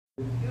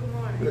Good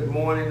morning. Good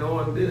morning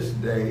on this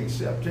day,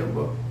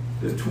 September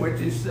the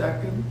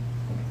 22nd.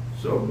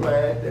 So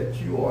glad that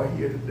you are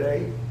here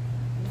today.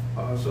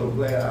 So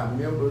glad our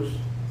members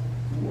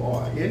who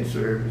are in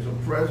service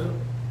are present.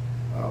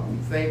 We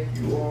thank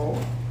you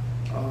all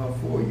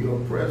for your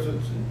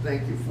presence and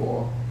thank you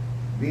for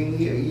being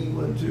here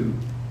even to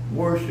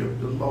worship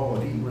the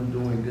Lord even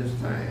during this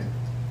time.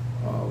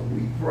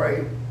 We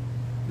pray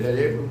that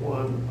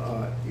everyone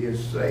is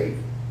safe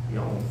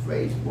on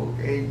Facebook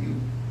and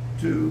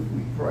YouTube.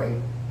 We pray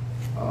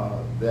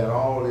that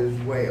all is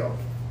well.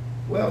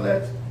 Well,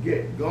 let's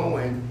get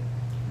going.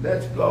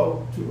 Let's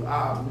go to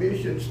our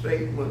mission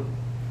statement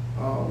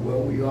where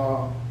we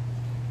are,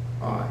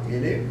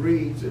 and it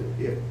reads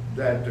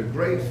that the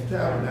Grace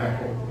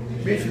Tabernacle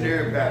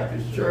Missionary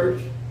Baptist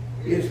Church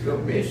is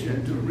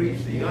commissioned to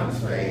reach the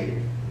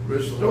unsaved,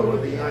 restore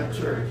the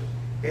unchurched,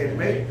 and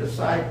make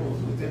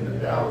disciples within the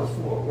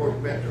Dallas-Fort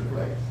Worth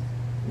Metroplex.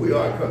 We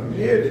are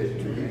committed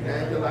to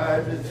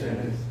evangelizing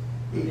sinners,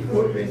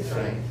 equipping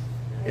saints,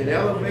 and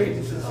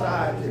elevating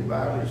society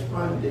by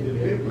responding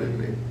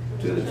biblically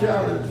to the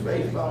challenges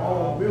faced by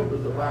all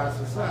members of our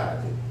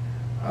society.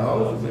 Our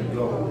ultimate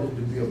goal is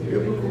to be a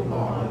biblical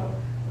model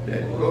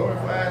that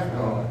glorifies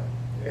God,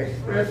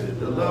 expresses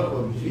the love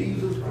of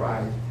Jesus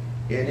Christ,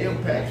 and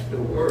impacts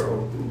the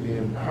world through the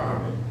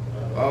empowerment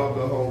of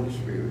the Holy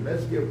Spirit.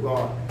 Let's give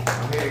God a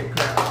hand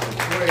clap of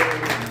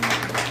praise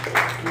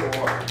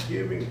for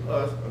giving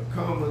us a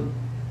common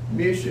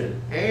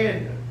mission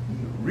and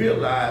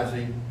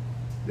realizing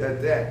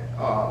that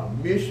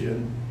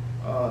mission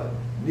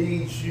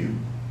needs you.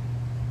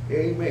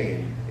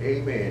 Amen.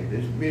 Amen.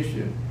 This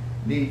mission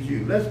needs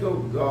you. Let's go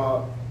to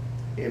God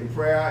in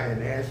prayer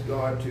and ask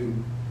God to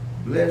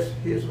bless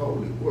His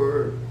holy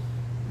word,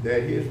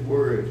 that His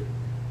word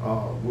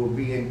will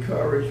be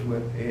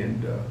encouragement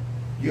and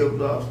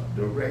give us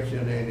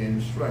direction and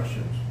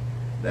instructions.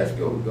 Let's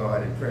go to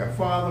God in prayer.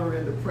 Father,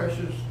 in the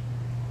precious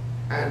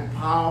and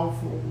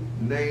powerful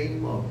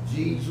name of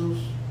Jesus,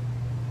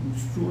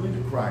 who's truly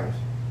the Christ,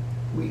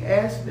 we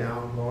ask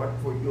now, Lord,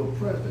 for your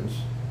presence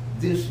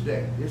this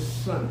day, this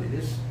Sunday,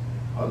 this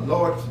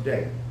Lord's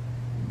Day.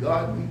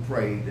 God, we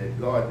pray that,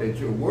 God, that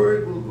your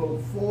word will go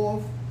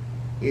forth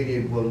and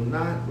it will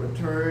not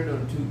return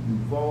unto you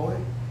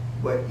void,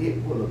 but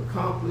it will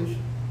accomplish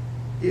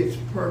its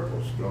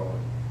purpose, God.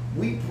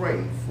 We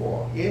pray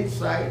for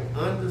insight,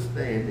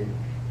 understanding,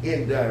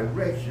 and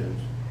directions,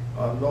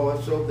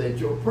 Lord, so that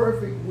your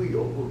perfect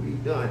will be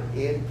done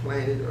in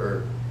planet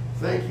Earth.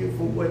 Thank you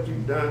for what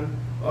you've done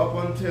up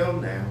until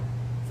now.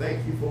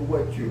 Thank you for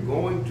what you're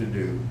going to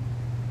do.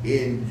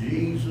 In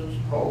Jesus'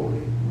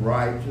 holy,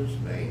 righteous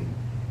name,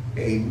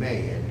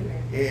 amen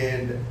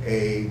and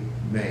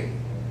amen.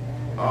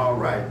 All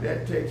right,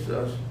 that takes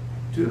us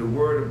to the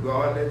Word of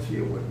God. Let's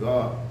hear what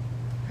God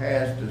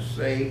has to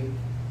say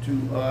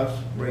to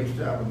us, Grace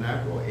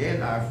Tabernacle,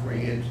 and our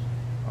friends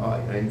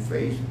in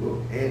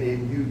Facebook and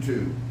in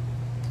YouTube.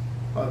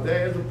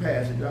 There's a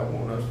passage I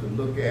want us to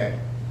look at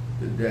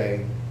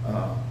today,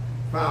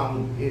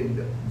 found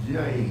in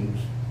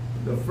James,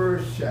 the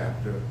first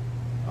chapter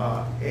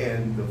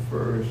and the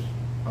first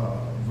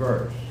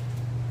verse.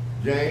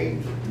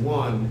 James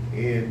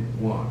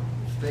 1:1.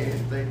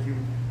 Stand, thank you,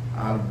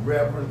 out of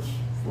reverence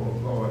for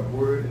God's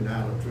word and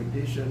out of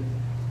tradition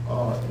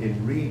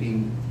in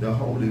reading the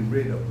holy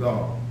writ of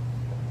God.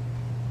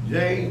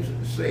 James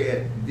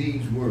said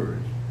these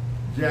words,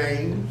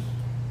 James,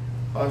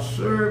 a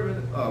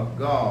servant of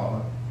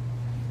God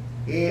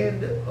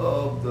and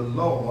of the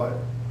Lord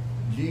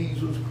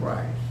Jesus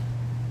Christ,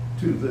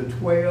 to the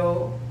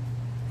 12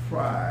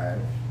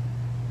 tribes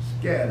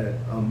scattered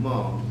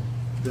among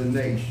the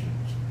nations.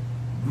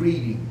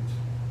 Greetings.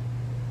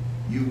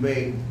 You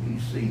may be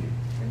seated.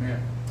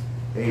 Amen.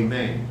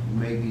 Amen. You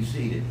may be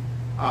seated.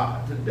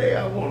 Today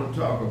I want to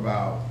talk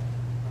about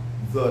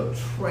the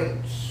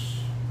traits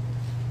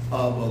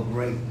of a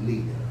great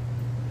leader.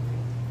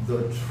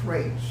 The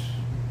traits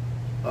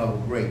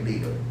of a great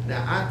leader.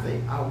 Now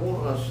I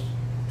want us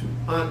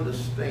to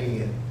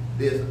understand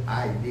this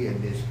idea,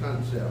 this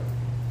concept,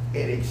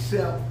 and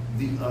accept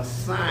the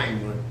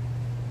assignment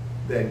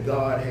that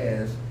God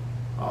has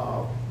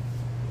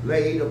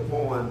laid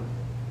upon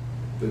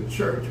the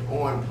church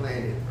on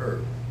planet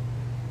Earth.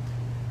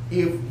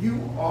 If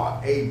you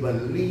are a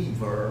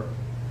believer,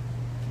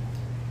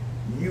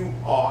 you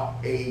are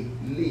a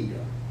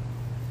leader.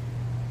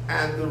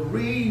 And the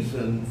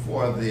reason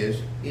for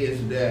this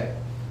is that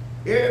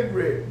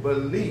every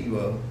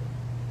believer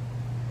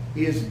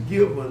is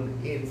given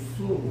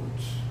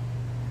influence.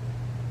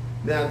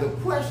 Now the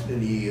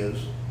question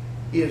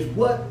is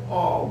what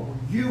are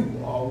you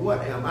or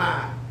what am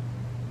I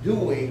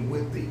doing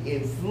with the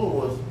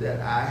influence that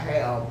I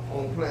have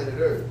on planet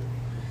Earth?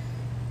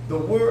 The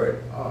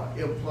word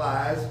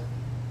implies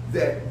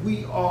that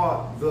we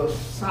are the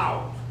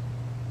salt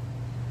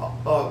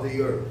of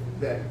the earth,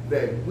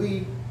 that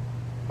we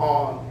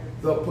are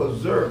the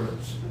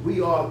preservers.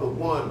 We are the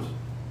ones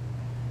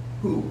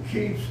who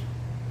keeps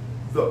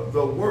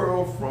the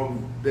world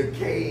from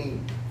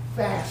decaying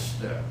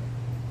faster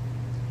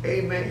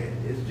Amen.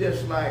 It's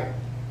just like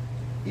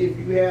if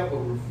you have a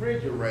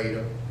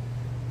refrigerator,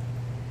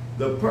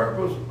 the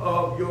purpose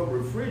of your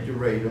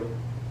refrigerator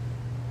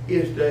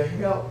is to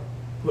help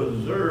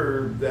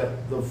preserve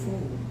the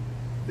food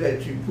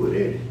that you put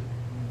in it.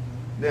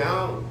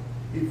 Now,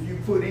 if you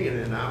put in,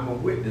 and I'm a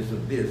witness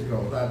of this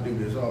because I do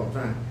this all the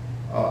time,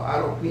 I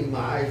don't clean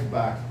my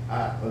icebox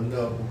out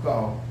enough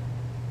because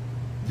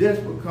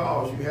just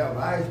because you have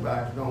an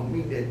icebox don't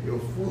mean that your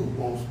food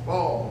won't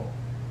spoil.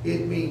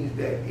 It means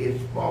that it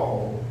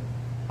spoils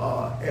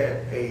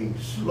at a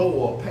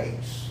slower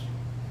pace.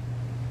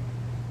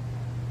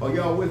 Are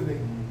y'all with me?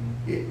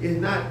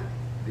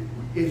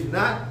 It's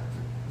not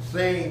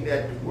saying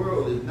that the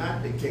world is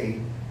not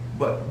decaying,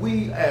 but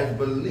we as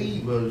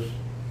believers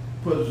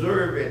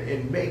preserve it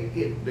and make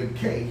it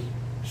decay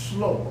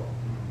slower.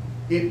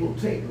 It will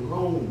take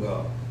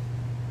longer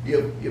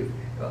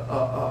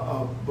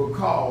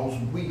because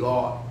we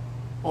are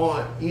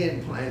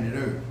in planet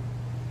Earth.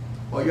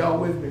 Are y'all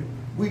with me?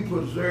 We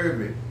preserve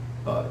it.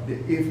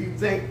 If you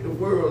think the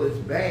world is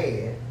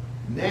bad,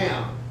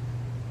 now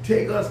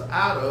take us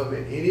out of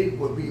it and it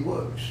would be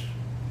worse.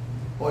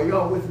 Are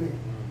y'all with me?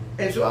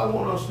 And so I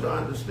want us to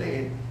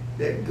understand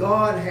that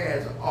God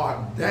has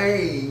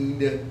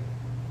ordained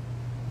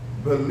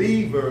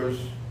believers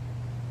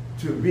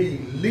to be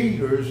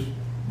leaders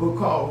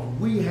because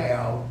we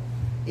have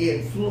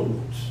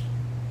influence.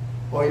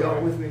 Are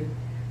y'all with me?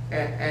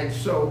 And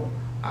so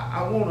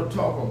I want to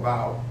talk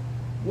about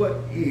what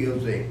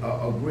is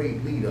a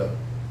great leader.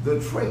 The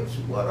traits,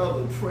 what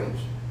other traits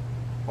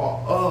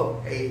are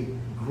of a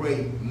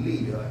great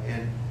leader?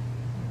 And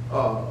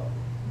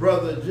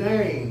Brother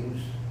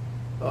James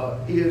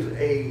is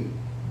a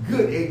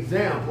good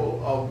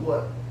example of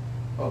what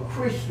a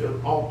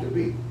Christian ought to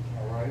be.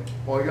 All right.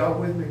 Are y'all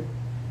with me?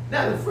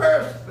 Now the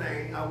first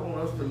thing I want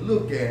us to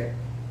look at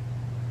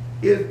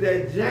is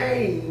that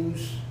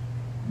James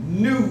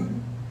knew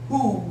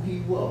who he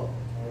was.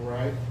 All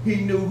right. He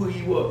knew who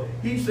he was.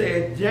 He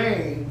said,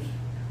 James,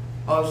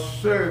 a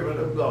servant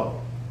of God.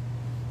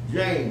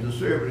 James, a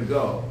servant of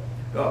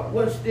God.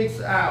 What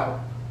sticks out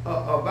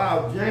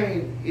about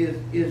James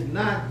is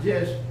not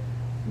just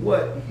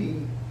what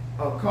he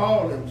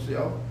called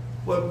himself,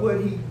 but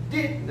what he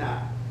did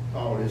not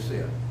call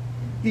himself.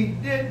 He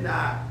did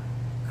not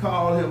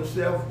call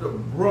himself the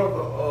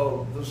brother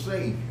of the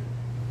Savior.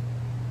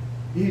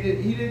 He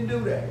didn't do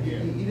that. Yeah.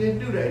 He didn't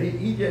do that.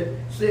 He just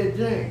said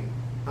James.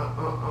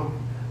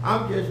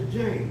 I'm just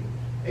James.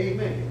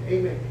 Amen.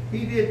 Amen.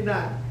 He did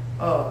not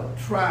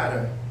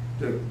try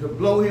to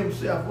blow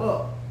himself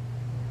up.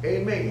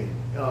 Amen.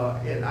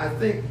 And I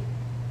think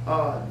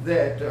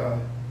that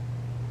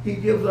he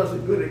gives us a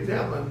good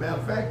example. As a matter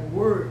of fact, the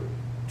word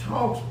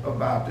talks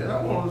about that.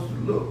 I want us to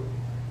look,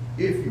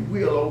 if you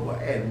will, over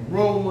at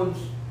Romans,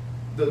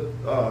 the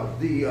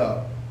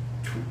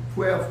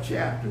 12th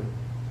chapter,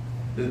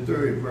 the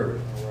 3rd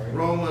verse. Right.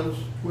 Romans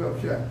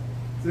 12th chapter,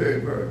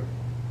 3rd verse.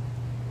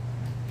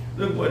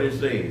 Look what it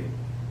says.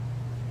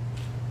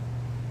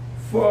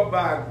 For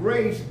by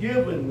grace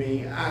given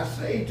me, I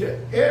say to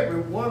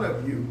every one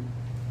of you,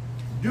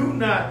 do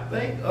not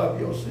think of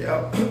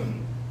yourself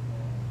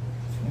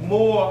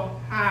more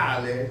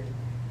highly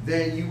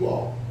than you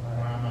are.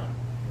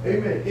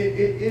 Amen.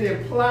 It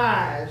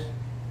implies,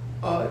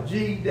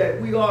 that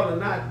we ought to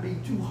not be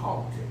too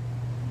haughty.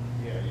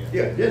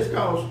 Yeah, just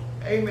cause,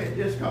 amen,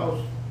 just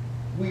cause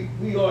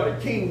we are the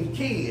king's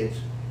kids,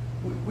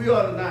 we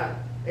ought to not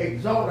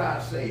exalt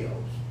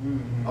ourselves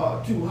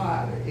too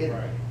highly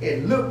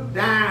and look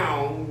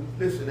down,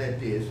 listen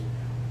at this,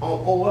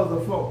 on other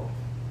folk.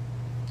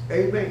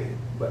 Amen.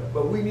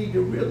 But we need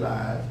to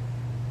realize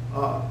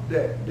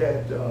that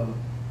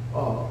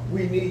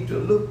we need to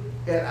look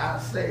at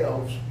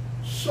ourselves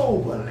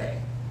soberly.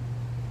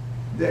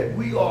 That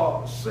we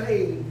are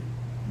saved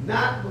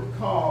not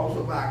because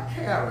of our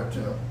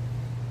character,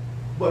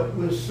 but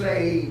we're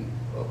saved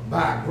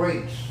by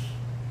grace.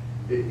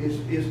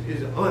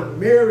 It's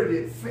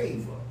unmerited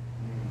favor.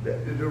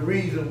 The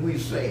reason we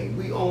saved.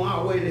 We on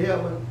our way to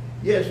heaven.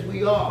 Yes,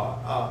 we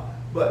are.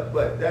 But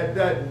that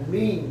doesn't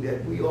mean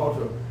that we ought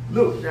to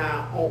look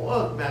down on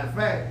us. Matter of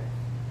fact,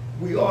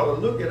 we ought to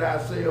look at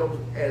ourselves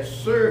as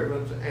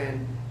servants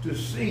and to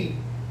see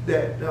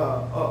that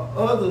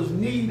others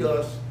need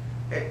us,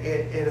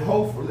 and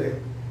hopefully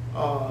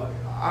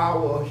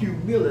our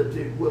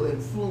humility will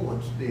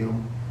influence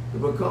them to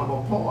become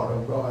a part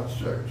of God's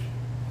church.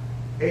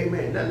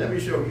 Amen. Now let me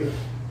show you,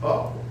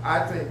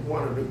 I think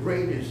one of the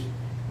greatest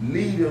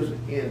leaders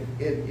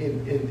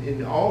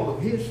in all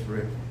of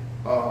history,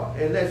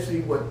 and let's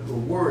see what the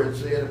word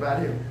said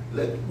about him.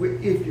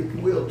 If you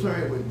will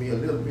turn with me a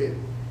little bit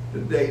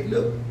today,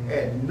 look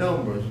at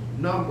Numbers,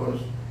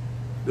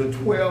 the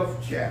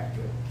 12th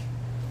chapter,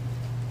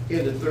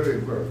 in the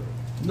 3rd verse.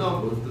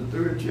 Numbers, the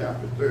 3rd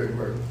chapter, 3rd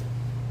verse.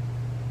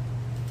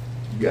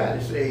 You got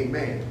to say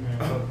amen.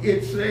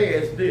 It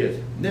says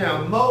this,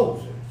 now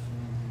Moses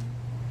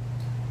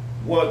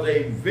was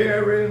a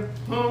very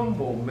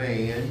humble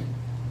man,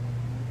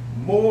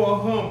 more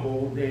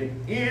humble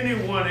than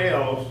anyone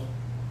else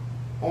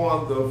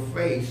on the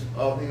face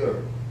of the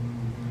earth.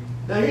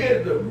 Now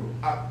here's the,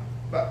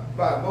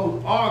 by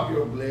most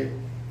arguably,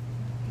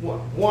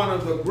 one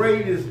of the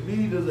greatest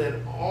leaders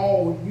in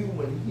all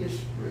human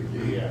history.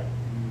 Yeah.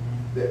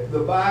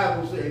 The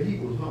Bible said he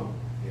was humble.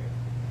 Yeah.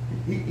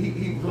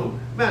 He was humble.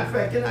 Matter of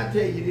fact, can I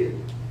tell you this?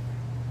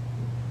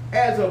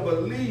 As a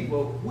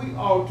believer, we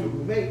ought to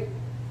make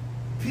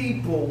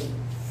people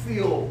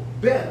feel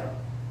better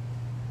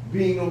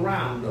being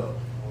around us.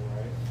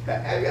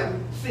 Have you ever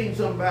seen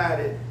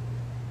somebody,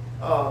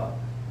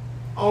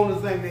 only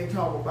thing they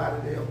talk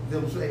about is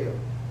themselves?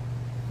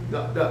 The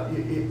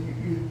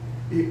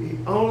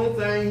only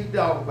thing he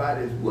talk about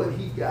is what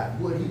he got,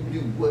 what he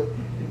do, what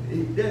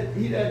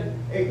he doesn't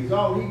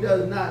exalt, he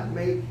does not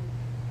make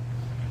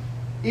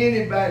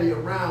anybody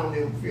around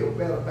him feel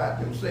better about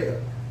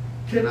themselves.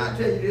 Can I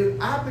tell you this?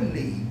 I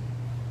believe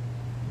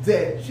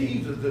that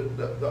Jesus,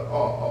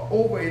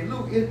 over in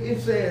Luke,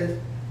 it says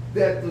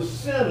that the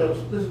sinners,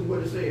 listen to what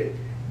it says,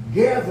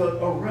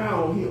 gathered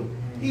around him.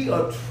 He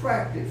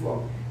attracted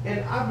folks.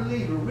 And I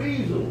believe the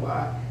reason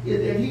why is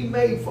that he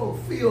made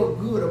folks feel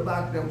good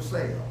about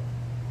themselves.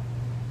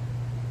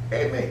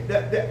 Amen.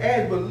 That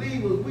as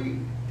believers,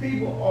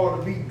 people ought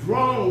to be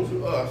drawn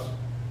to us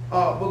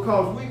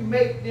because we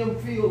make them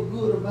feel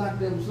good about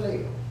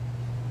themselves.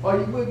 Are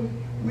you with me?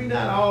 We're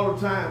not all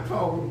the time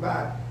talking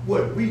about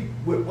what we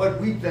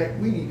think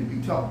we need to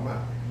be talking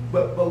about.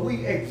 But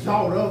we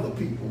exalt other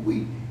people.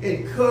 We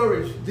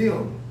encourage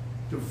them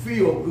to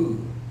feel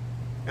good.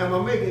 Am I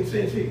making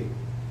sense here?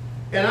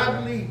 And I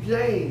believe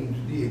James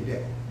did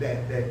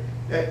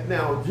that.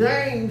 Now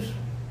James,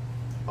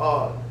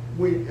 as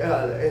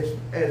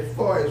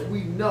far as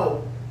we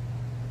know,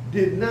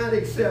 did not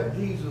accept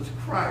Jesus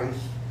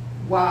Christ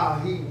while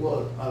he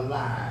was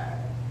alive.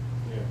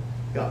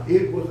 Yeah.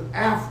 It was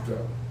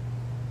after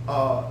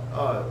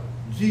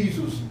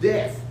Jesus'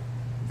 death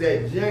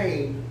that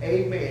James,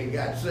 amen,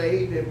 got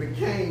saved and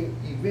became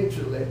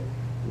eventually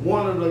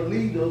one of the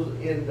leaders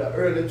in the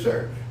early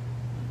church.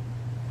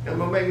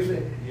 Am I making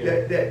sense?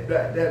 Yeah.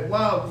 That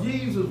while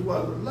Jesus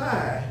was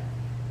alive,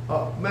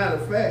 matter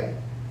of fact,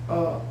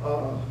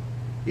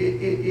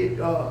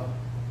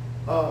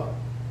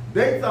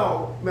 they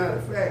thought, matter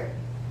of fact,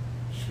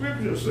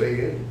 Scripture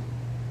said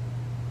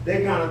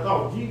they kind of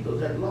thought Jesus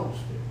had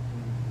lost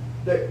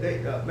it.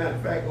 Matter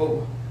of fact,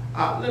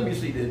 let me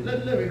see this.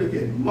 Let me look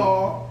at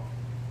Mark,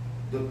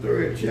 the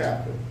 3rd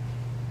chapter.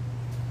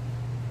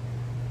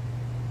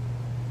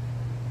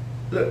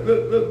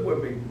 Look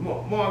with me.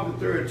 Mark,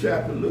 the 3rd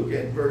chapter, look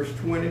at verse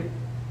 20. And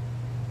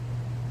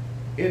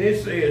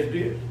it says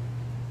this.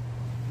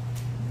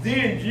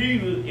 Then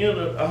Jesus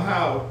entered a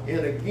house,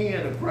 and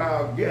again a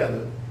crowd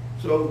gathered,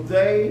 so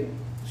that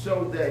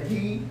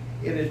he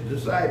and his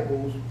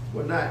disciples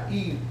were not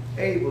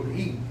able to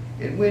eat.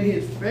 And when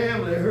his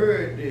family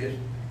heard this,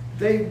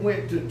 they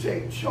went to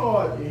take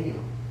charge of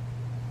him.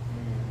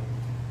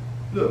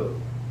 Look,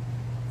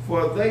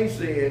 for they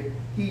said,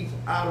 he's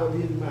out of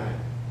his mind.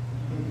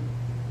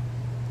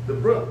 The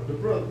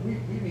brother, we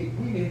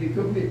need to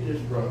commit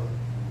this brother.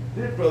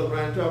 This brother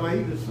right talking about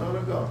he's the Son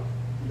of God.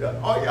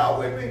 Are y'all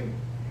with me?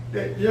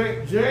 That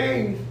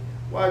James,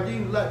 while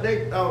Jesus,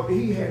 they thought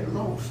he had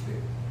lost it.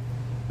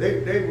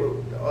 They were,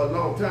 a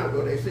long time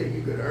ago, they said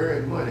you could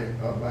earn money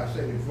by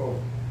sending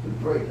folks to the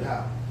praise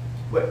house.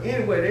 But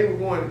anyway, they were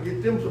going to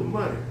get them some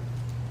money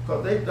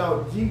because they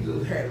thought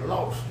Jesus had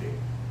lost it.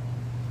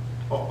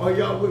 Are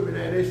y'all with me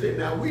now? They said,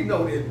 now we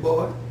know this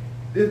boy.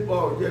 This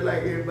boy was just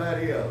like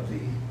everybody else.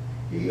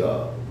 He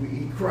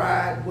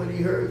cried when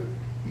he hurt.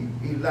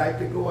 He liked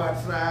to go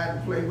outside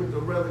and play with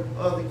the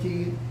other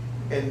kids.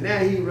 And now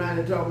he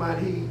running talking about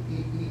he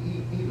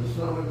the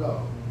Son of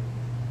God.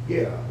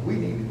 Yeah, we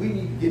need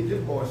to get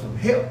this boy some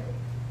help.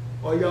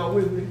 Are y'all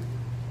with me?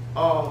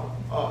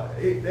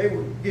 They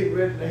were getting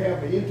ready to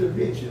have an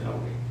intervention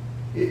on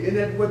it. And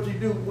that's what you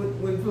do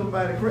when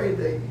somebody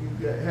crazy.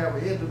 You have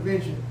an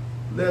intervention,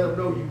 let them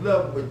know you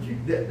love them,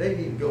 but they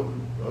need to go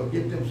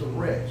get them some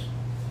rest.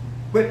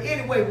 But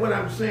anyway, what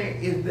I'm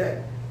saying is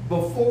that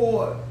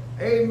before,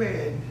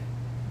 amen,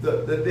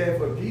 the death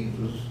of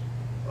Jesus,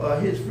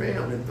 his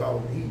family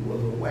thought he was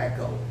a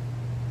wacko.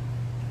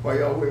 Are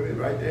y'all with me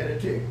right there in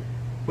the text?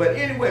 But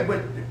anyway,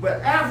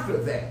 but after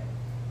that,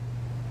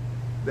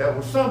 there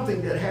was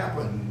something that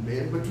happened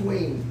in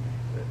between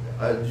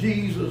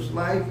Jesus'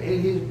 life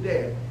and his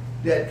death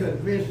that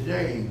convinced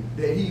James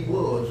that he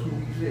was who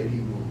he said he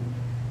was.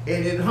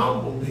 And it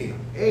humbled him.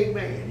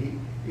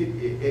 Amen.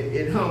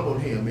 It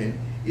humbled him and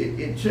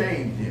it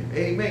changed him.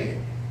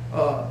 Amen.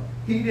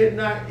 He did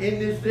not, in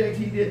this text,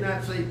 he did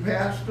not say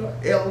pastor,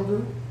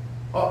 elder,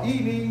 or he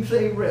didn't even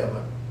say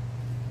reverend.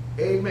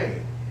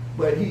 Amen.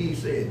 But he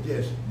said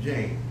just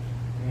James.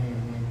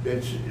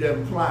 That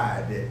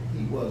implied that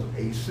he was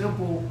a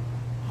simple,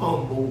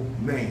 humble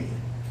man.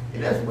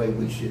 And that's the way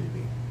we should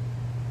be.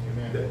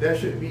 Amen. There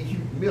should be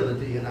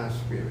humility in our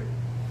spirit.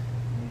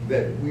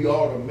 That we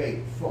ought to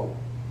make folk,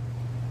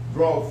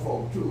 draw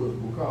folk to us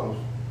because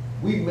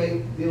we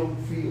make them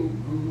feel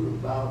good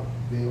about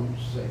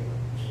themselves.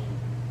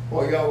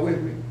 Are y'all with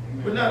me?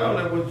 But not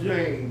only was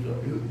James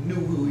who knew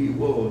who he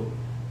was,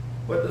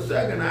 but the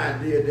second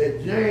idea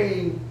that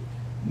James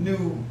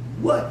knew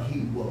what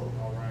he was.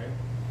 All right.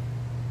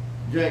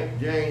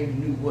 James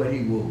knew what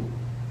he was.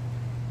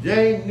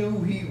 James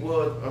knew he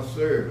was a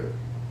servant.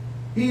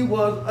 He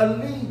was a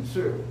lead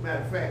servant.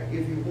 Matter of fact,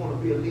 if you want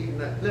to be a lead,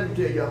 let me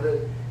tell y'all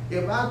that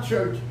if our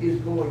church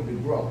is going to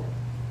grow,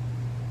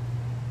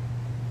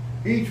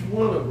 each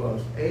one of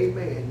us,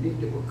 amen, need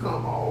to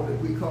become all that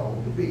we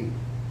call to be.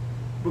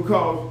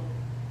 Because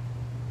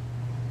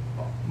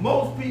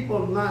most people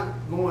are not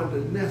going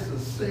to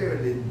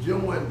necessarily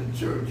join the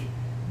church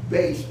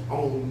based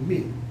on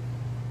me.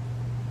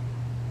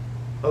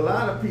 A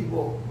lot of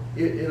people,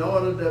 in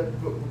order to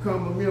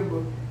become a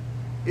member,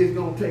 it's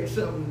going to take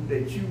something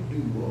that you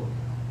do, or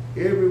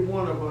every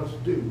one of us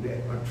do,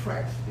 that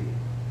attracts them.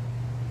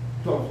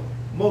 Because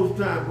most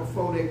times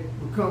before they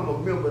become a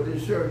member of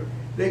this church,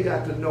 they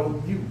got to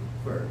know you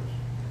first.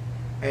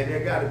 And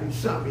there got to be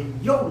something in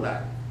your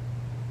life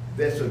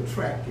that's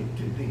attracted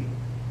to them.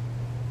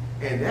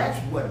 And that's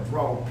what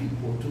draws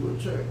people to a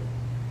church.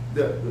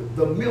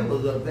 The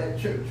members of that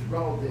church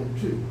draw them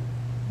to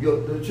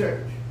the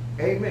church.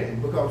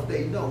 Amen. Because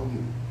they know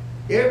you.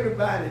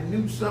 Everybody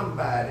knew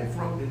somebody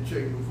from the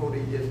church before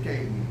they just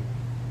came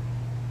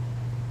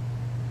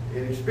in.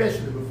 And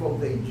especially before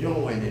they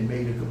joined and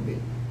made a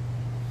commitment.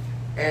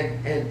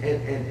 And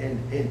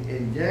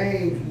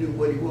James knew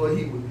what he was.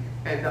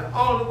 And the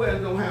only way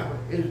it's going to happen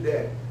is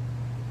that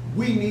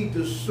we need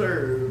to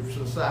serve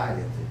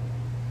society.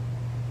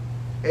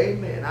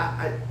 Amen.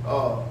 Matter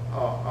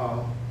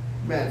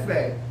of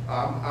fact,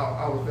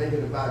 I was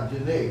thinking about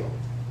Janelle.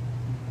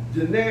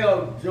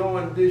 Janelle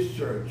joined this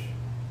church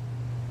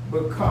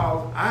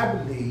because I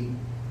believe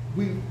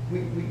we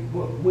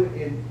went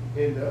in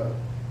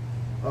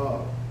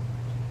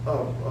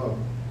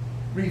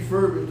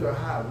refurbished her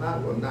house.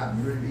 Not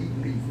really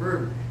even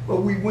refurbished,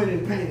 but we went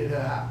and painted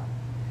her house.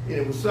 And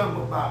it was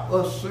something about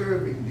us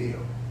serving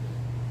them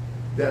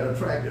that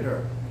attracted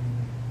her.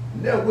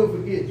 Never will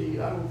forget, G.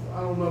 I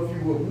don't know if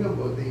you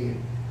remember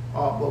then,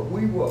 but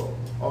we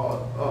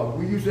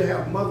used to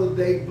have Mother's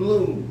Day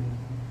Bloom.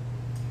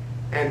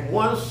 And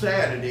one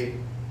Saturday,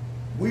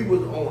 we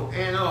was on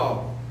Ann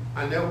Arbor.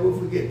 I never will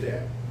forget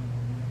that.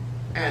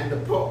 And the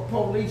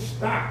police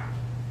stopped.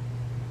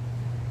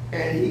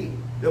 And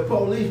the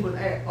policeman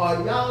asked,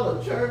 "Are y'all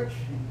a church?"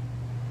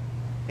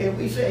 And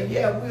we said,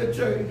 "Yeah, we're a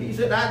church." He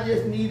said, "I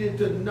just needed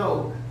to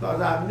know because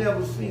I've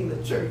never seen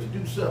a church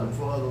do something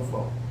for other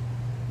folks."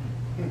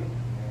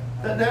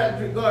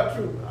 That's God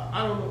true.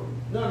 I don't know.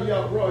 None of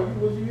y'all, bro,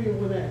 was you here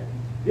with that?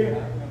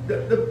 Yeah.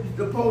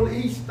 The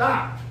police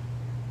stopped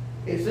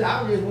and said,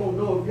 "I just want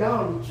to know if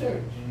y'all the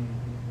church."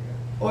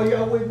 Are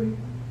y'all with me?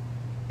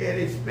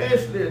 And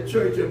especially a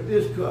church of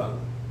this color.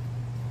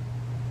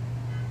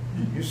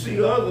 You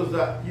see others,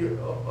 the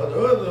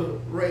other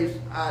race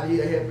out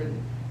here have been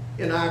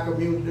in our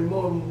community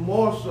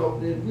more so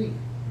than we.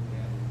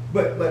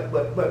 But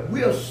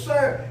we'll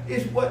serve.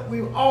 It's what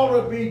we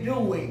ought to be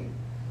doing.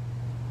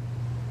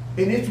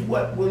 And it's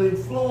what will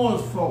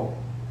influence folk.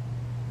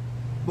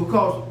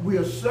 Because we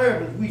are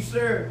servants. We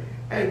serve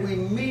and we're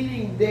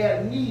meeting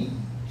their needs.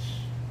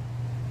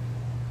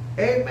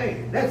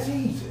 Amen. That's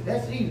easy.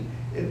 That's easy.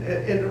 And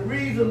the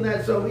reason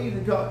that's so easy is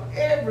because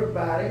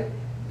everybody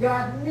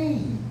got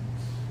needs.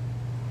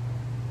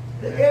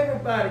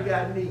 Everybody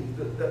got needs.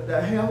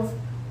 The health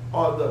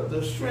or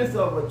the strength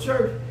of a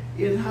church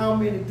is how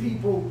many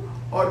people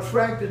are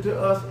attracted to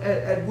us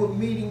and we're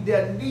meeting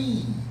their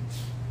needs.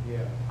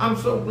 Yeah. I'm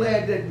so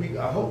glad that we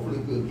hopefully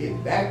we'll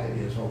get back to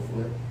this,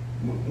 hopefully,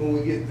 when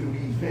we get through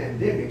these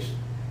pandemics,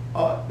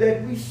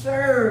 that we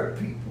serve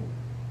people.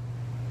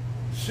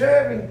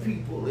 Serving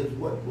people is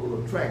what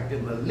will attract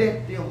them and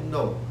let them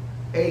know,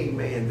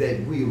 amen,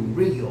 that we're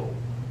real.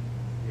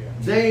 Yeah.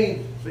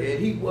 James said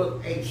he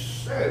was a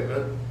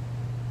servant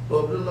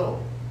of the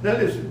Lord. Now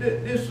listen,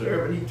 this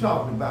servant he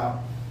talked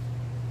about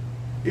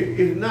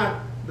is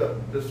not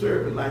the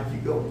servant like you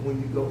go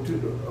when you go to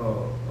the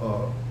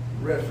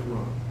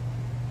restaurant.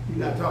 He's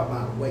not talking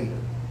about a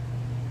waiter.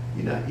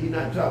 He's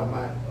not talking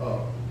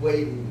about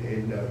waiting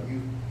and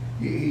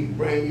he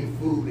bring you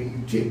food and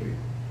you tip it.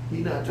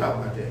 He's not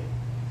talking about that.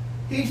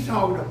 He's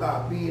talking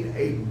about being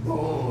a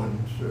bond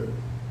servant,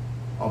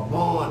 a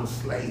bond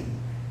slave.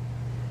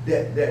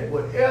 That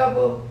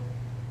whatever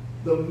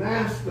the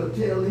master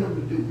tells him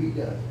to do, he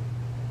does.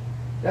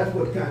 That's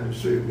what kind of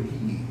servant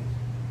he is.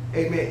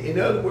 Amen. In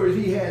other words,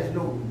 he has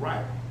no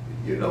right.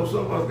 You know,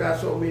 some of us got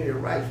so many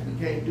rights we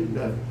can't do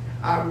nothing.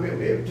 I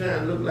remember every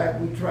time it looked like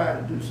we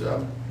tried to do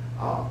something,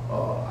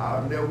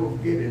 I'll never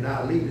forget it. And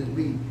our leaders,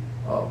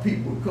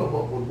 people would come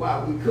up with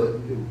why we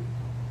couldn't do it.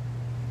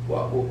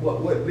 What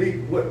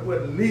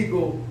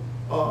legal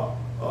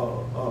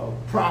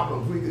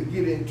problems we could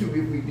get into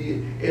if we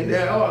did. And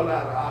there are a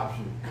lot of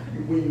options.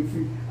 When you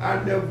feed,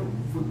 I never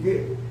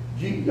forget,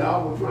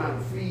 y'all were trying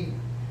to feed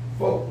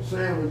folk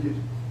sandwiches,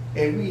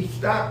 and we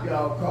stopped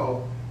y'all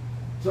because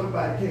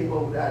somebody came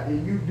over out there.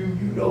 You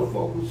know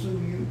folk will sue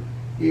you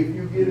if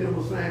you get them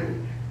a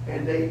sandwich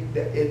and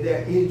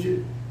they're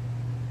injured.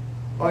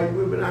 Are you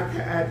with me? I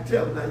had to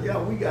tell them, now,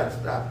 y'all, we got to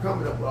stop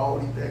coming up with all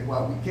these things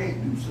why we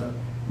can't do something.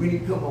 We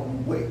need to come up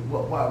with ways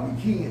why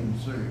we can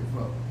serve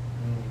folks.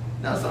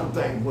 Now, some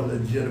things were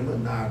legitimate,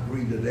 and I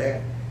agree to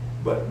that.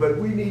 But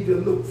we need to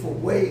look for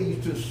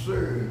ways to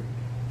serve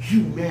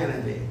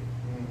humanity.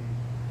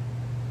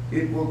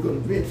 It will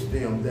convince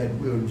them that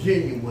we're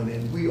genuine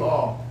and we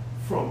are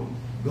from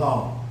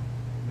God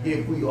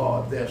if we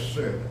are their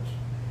servants.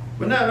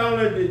 But not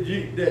only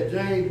that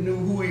James knew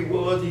who he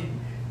was,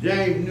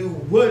 James knew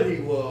what he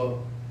was,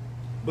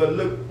 but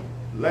look,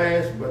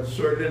 last but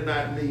certainly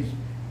not least,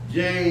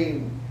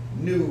 James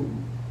knew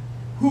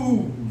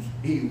whose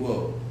he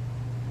was.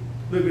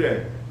 Look at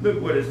that.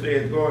 Look what it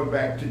says, going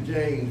back to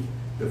James,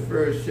 the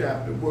first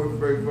chapter,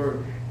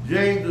 verse.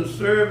 James, a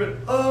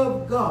servant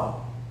of God.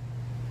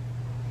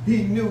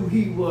 He knew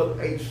he was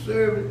a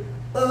servant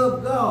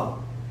of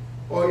God.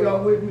 Are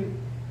y'all with me?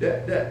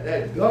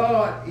 That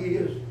God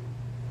is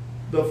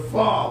the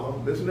Father,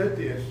 listen to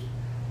this,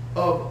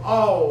 of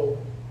all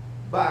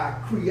by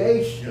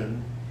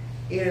creation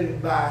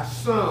and by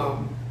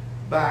some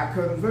by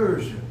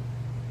conversion.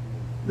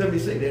 Let me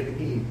say that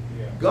again.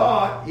 Yeah.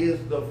 God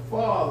is the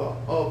Father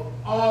of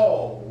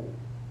all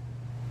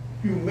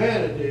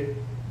humanity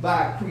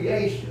by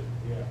creation.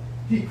 Yeah.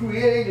 He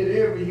created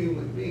every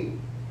human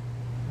being,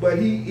 but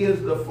he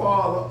is the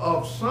Father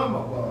of some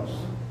of us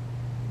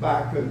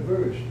by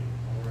conversion.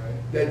 All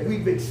right. That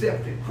we've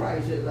accepted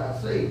Christ as our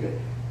Savior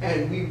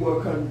and we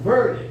were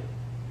converted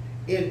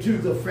into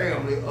the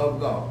family of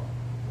God.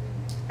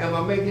 Am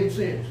I making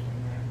sense?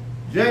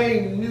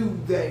 James knew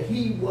that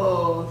he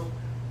was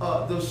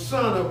the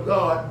Son of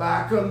God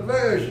by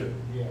conversion.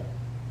 Yeah.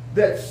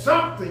 That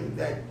something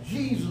that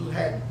Jesus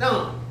had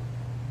done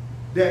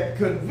that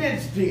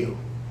convinced him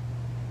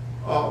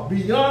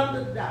beyond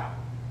a doubt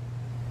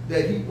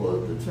that he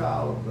was the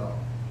child of God.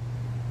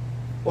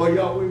 Are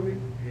y'all with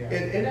me? Yeah.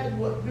 And that's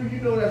what, do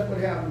you know that's what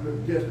happens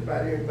with just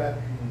about everybody?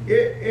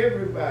 Mm-hmm.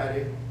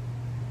 Everybody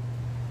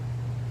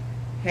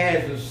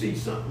has to see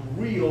something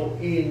real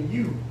in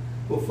you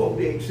before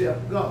they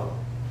accept God.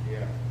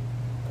 Yeah.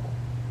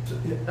 So,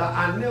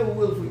 I never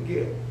will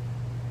forget.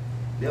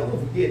 Never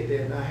forget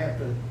that, and I have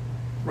to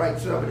write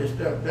some of this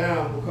stuff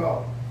down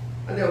because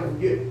I never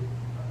forget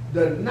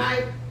the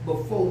night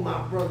before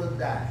my brother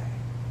died.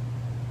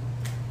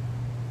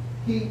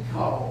 He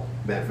called.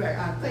 Matter of fact,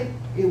 I think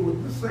it was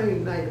the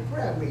same night of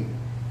prayer meeting.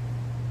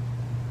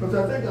 Because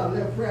I think I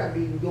left prayer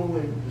meeting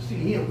going to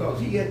see him because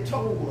he had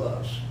told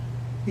us,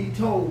 he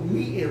told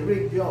me and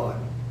Rick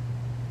Jordan,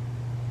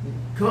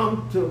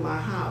 come to my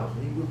house.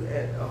 He was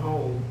at a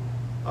home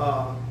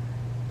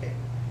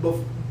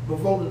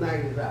before the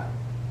night is out.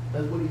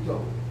 That's what he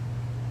told me.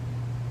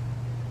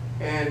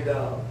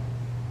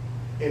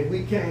 And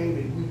we came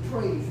and we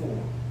prayed for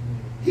him.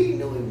 He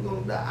knew he was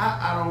going to die.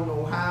 I don't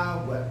know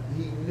how, but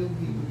he knew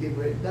he was getting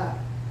ready to die.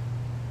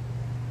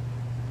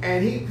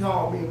 And he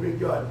called me, Rick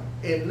Jordan,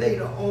 and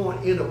later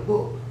on in a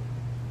book,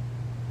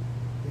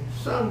 for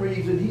some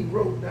reason he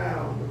wrote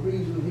down the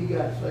reason he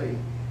got saved.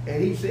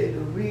 And he said the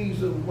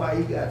reason why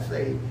he got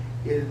saved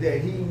is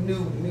that he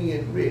knew me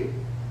and Rick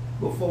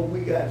before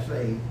we got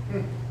saved.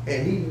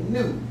 And he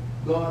knew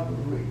God was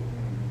real.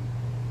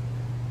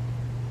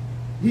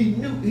 He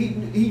knew,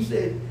 he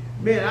said,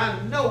 man,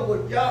 I know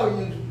what y'all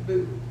used to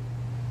do.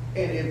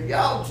 And if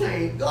y'all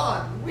change,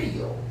 God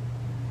real.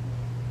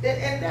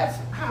 And that's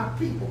how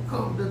people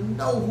come to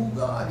know who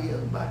God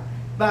is,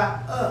 by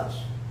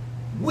us.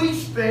 We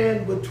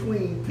stand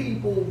between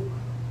people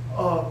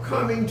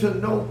coming to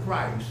know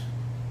Christ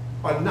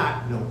or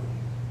not knowing.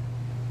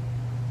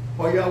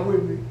 Are y'all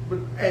with me?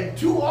 And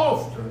too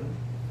often,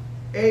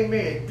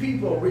 amen,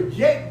 people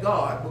reject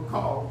God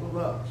because of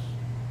us.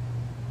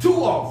 Too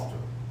often.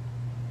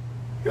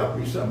 Help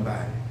me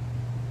somebody.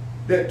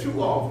 That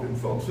too often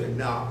folks say,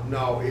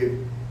 no,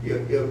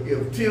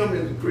 if Tim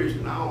is a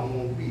Christian, I don't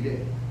want to be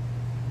there.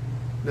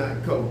 Now,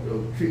 because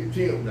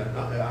Tim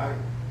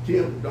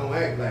don't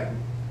act like me.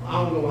 I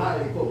don't know how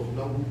they supposed to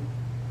know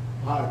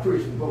how a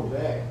Christian supposed to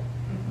act.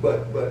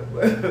 But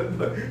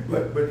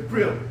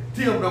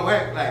Tim don't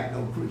act like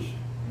no Christian.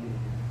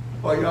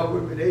 Are y'all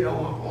with me? They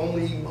don't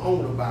only even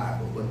own the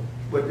Bible,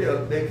 but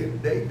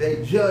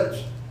they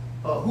judge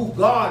who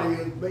God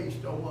is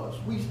based on us.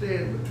 We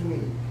stand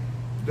between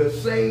the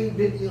saved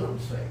and the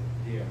unsaved.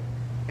 Yeah.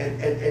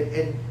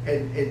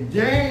 And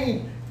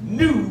James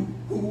knew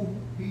who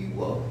he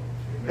was.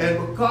 Amen.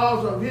 And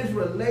because of his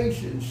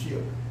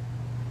relationship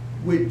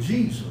with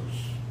Jesus,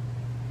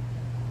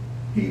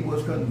 he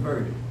was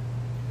converted.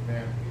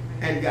 Amen.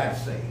 And got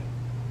saved.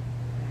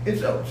 And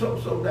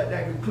so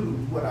that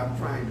concludes what I'm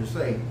trying to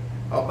say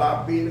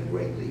about being a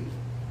great leader.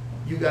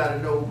 You got to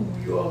know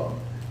who you are.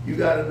 You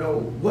got to know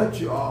what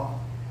you are.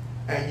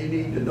 And you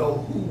need to know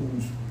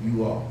whose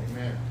you are.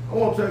 Amen. I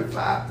want to tell you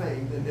 5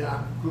 things, and then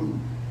I conclude.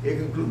 It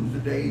concludes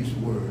today's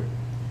word.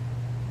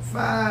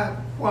 5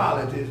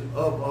 qualities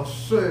of a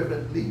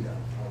servant leader.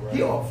 Right.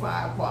 Here are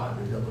 5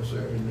 qualities of a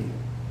servant leader.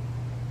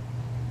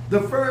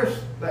 The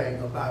first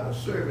thing about a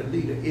servant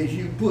leader is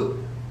you put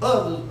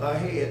others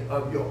ahead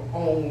of your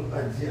own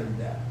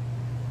agenda.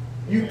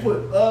 You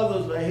put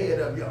others ahead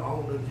of your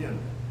own agenda.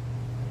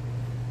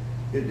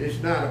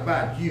 It's not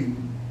about you,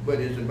 but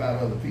it's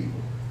about other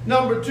people.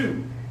 Number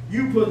two,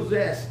 you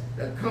possess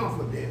the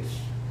confidence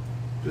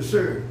to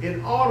serve.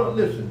 In order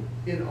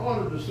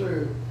to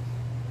serve,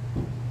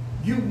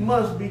 you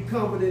must be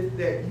confident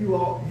that you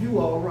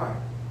are right.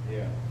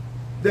 Yeah.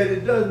 That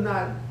it does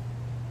not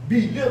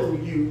belittle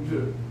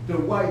you to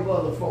wipe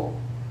other folks'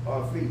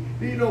 feet.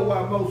 Do you know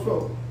why most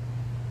folks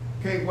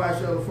can't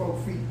wash other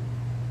folks' feet?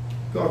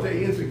 Because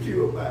they're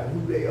insecure about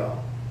who they are.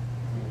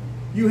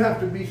 You have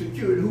to be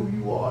secure in who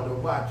you are to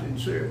watch and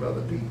serve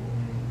other people.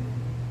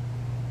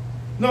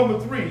 Number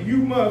three, you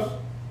must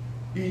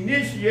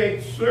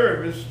initiate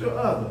service to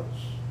others.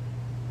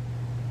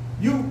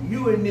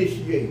 You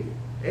initiate it.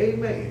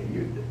 Amen.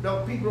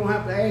 People don't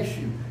have to ask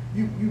you.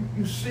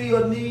 You see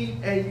a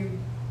need and you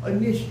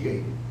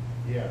initiate it.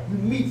 Yeah. You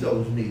meet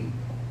those needs.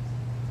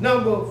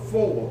 Number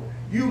four,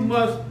 you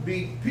must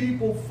be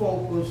people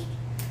focused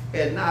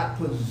and not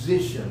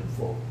position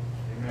focused.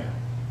 Amen.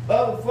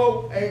 Other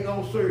folk ain't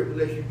gonna serve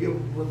unless you give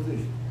them a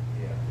position.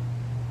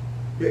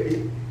 Yeah.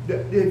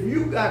 If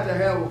you got to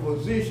have a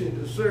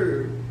position to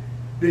serve,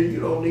 then you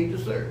don't need to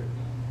serve.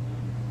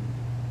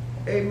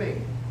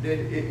 Amen.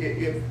 Then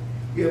if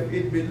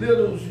it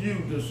belittles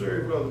you to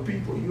serve other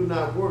people, you're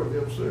not worthy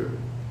of serving.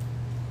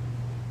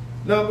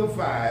 Number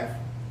five,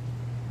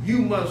 you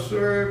must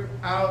serve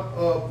out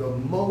of the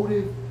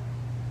motive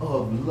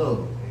of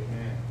love.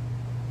 Amen.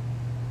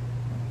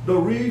 The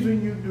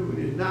reason you do it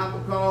is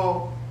not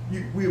because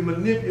we're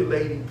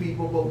manipulating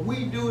people, but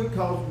we do it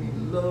because we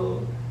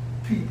love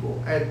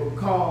people, and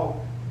because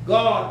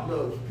God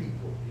loves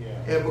people.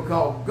 Yeah. And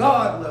because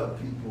God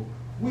loves people,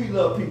 we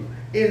love people,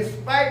 in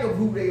spite of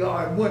who they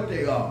are and what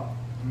they are.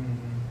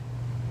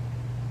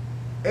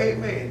 Mm-hmm.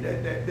 Amen.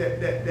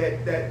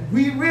 That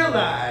we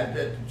realize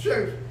that the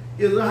church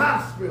is a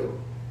hospital.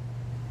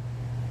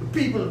 The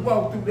people that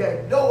walk through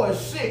that door are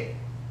sick.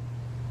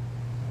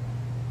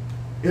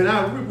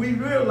 And we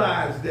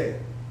realize that.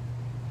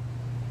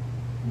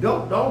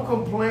 Don't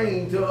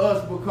complain to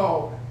us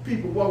because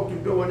people walk through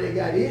the door and they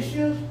got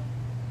issues.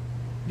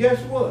 Guess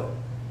what?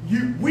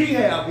 We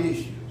have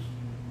issues.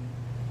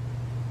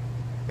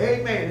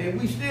 Amen.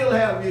 And we still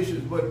have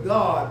issues, but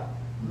God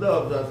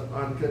loves us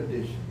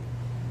unconditionally.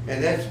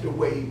 And that's the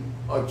way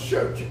a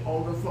church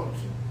ought to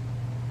function.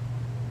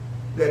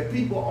 That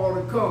people ought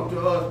to come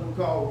to us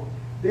because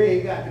they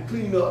ain't got to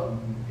clean up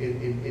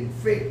and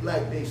fake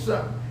like they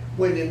something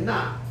when they're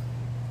not.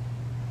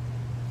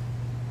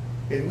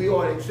 And we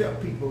ought to accept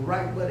people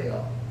right where they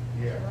are.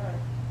 Yeah. Right.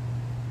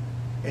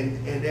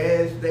 And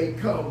as they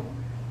come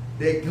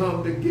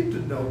to get to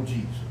know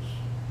Jesus.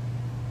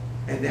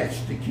 And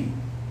that's the key.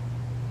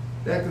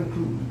 That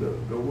concludes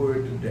the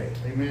word today.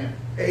 Amen.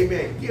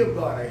 Amen. Give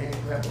God a hand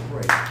clap of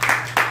praise.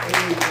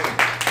 Amen.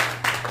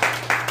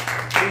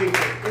 Amen.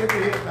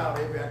 Every head bowed,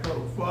 every eye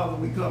closed. Father,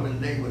 we come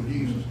in the name of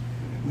Jesus.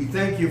 We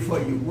thank you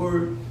for your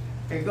word.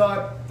 And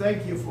God,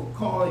 thank you for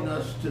calling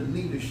us to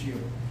leadership.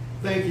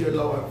 Thank you,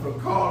 Lord, for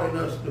calling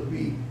us to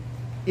be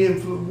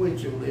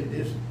influential in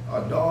this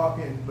dark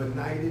and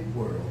benighted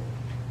world.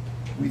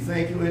 We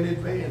thank you in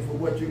advance for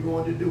what you're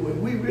going to do.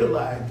 And we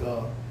realize,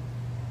 God,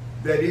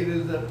 that it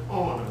is an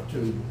honor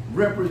to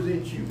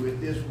represent you in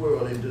this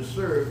world and to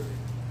serve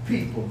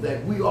people,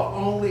 that we are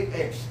only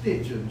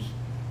extensions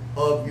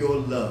of your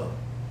love.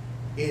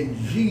 In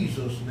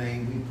Jesus'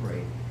 name we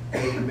pray.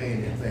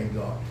 Amen and thank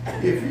God.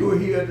 If you're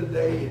here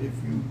today and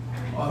if you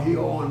are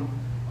here on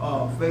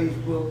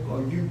Facebook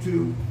or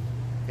YouTube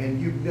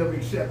and you've never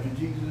accepted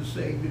Jesus as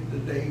Savior,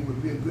 today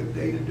would be a good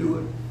day to do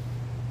it.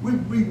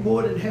 We'd be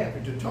more than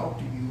happy to talk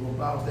to you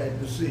about that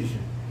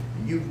decision.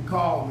 You can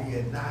call me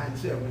at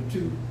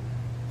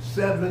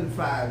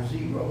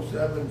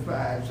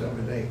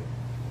 972-750-7578.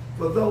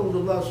 For those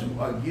of us who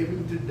are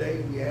giving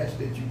today, we ask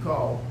that you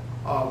call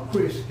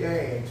Chris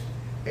Skaggs.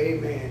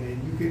 Amen.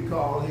 And you can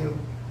call him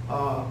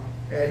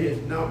at his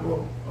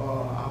number.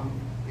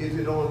 Is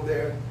it on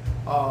there?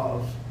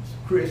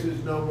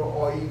 Chris's number,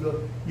 or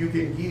either you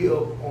can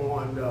give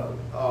on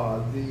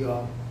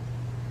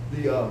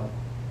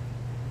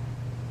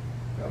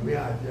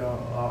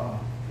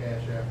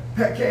Cash App.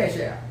 Cash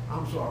App.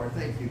 I'm sorry.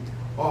 Thank you.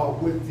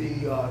 With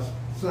the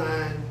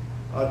sign,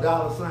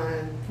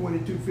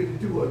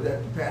 $2252, or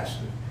that the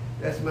pastor.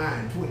 That's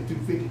mine,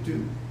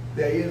 2252.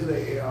 There is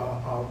a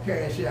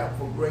Cash App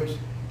for Grace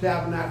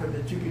Tabernacle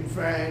that you can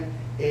find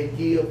and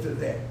give to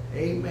that.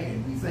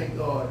 Amen. We thank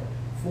God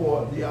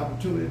for the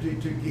opportunity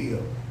to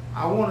give.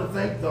 I want to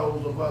thank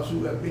those of us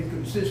who have been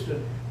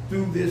consistent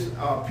through this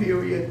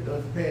period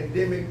of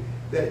pandemic,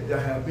 that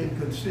have been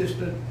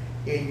consistent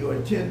in your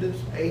attendance.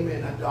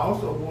 Amen. I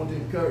also want to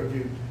encourage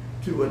you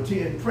to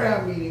attend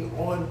prayer meeting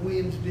on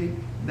Wednesday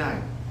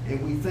night. And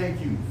we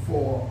thank you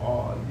for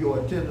your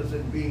attendance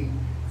and being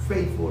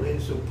faithful and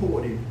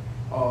supportive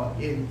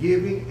in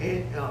giving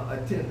and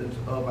attendance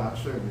of our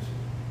services.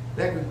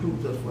 That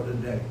concludes us for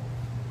today.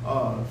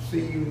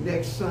 See you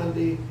next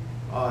Sunday.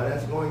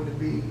 That's going to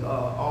be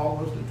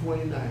August the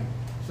 29th.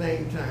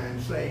 Same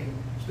time, same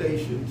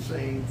station,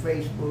 same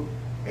Facebook,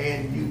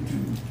 and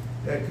YouTube.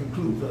 That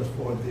concludes us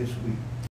for this week.